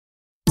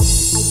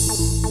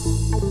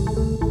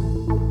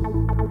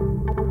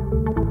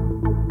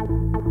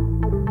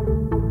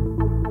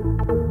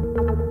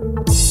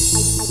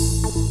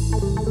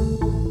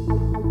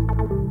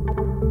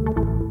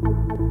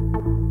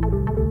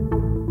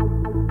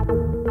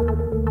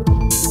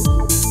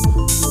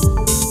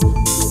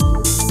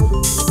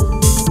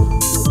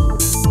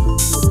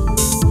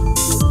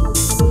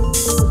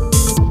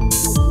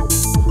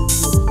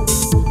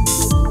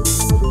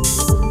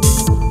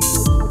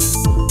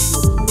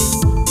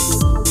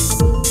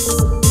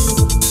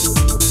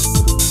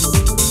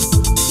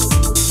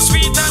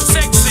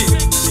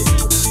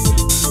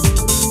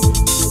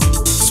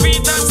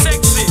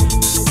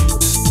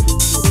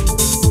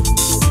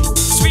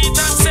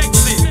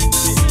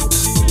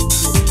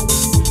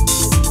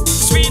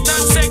Sweet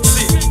and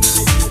sexy.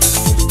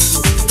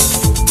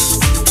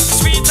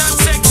 Sweet and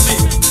sexy.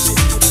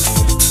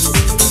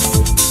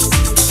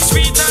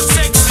 Sweet and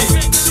sexy.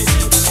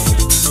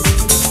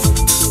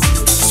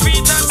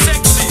 Sweet and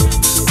sexy.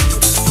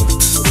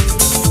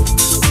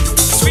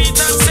 Sweet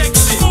and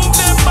sexy. Move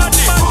them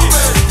body.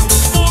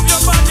 Move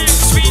your body.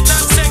 Sweet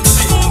and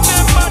sexy. Move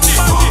them body.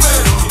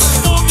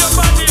 Move your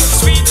body.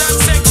 Sweet and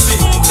sexy.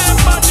 Move them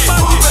body.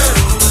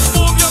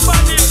 Move your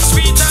body.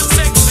 Sweet and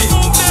sexy.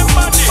 Move them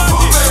body.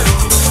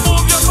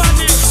 Move your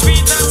body.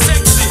 Sweet and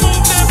sexy.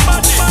 Move them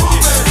body.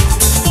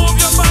 Move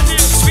your body.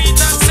 Sweet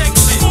and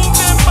sexy. Move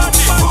them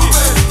body.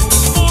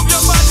 Move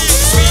your body.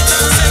 Sweet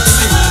and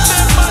sexy. Move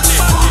them body.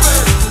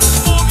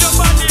 Move your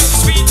body.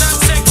 Sweet and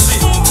sexy.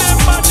 Move them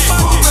body.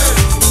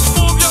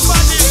 Move your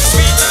body.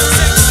 Sweet and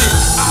sexy.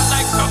 I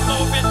like to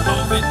move it,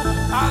 move it.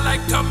 I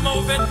like to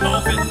move it,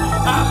 move it.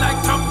 I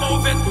like to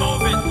move it,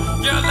 move it.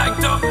 You like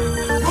to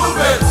move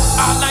it.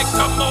 I like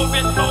to move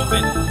it, move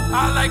it.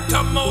 I like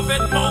to move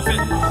it, move it.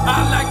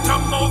 I like to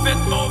move it,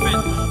 move it.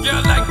 You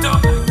like to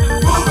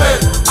move it.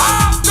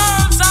 All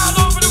girls all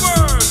over the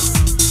world.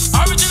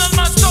 Original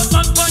Mad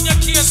Stuntman on your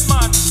case,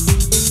 man.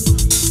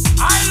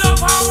 I love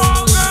how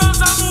all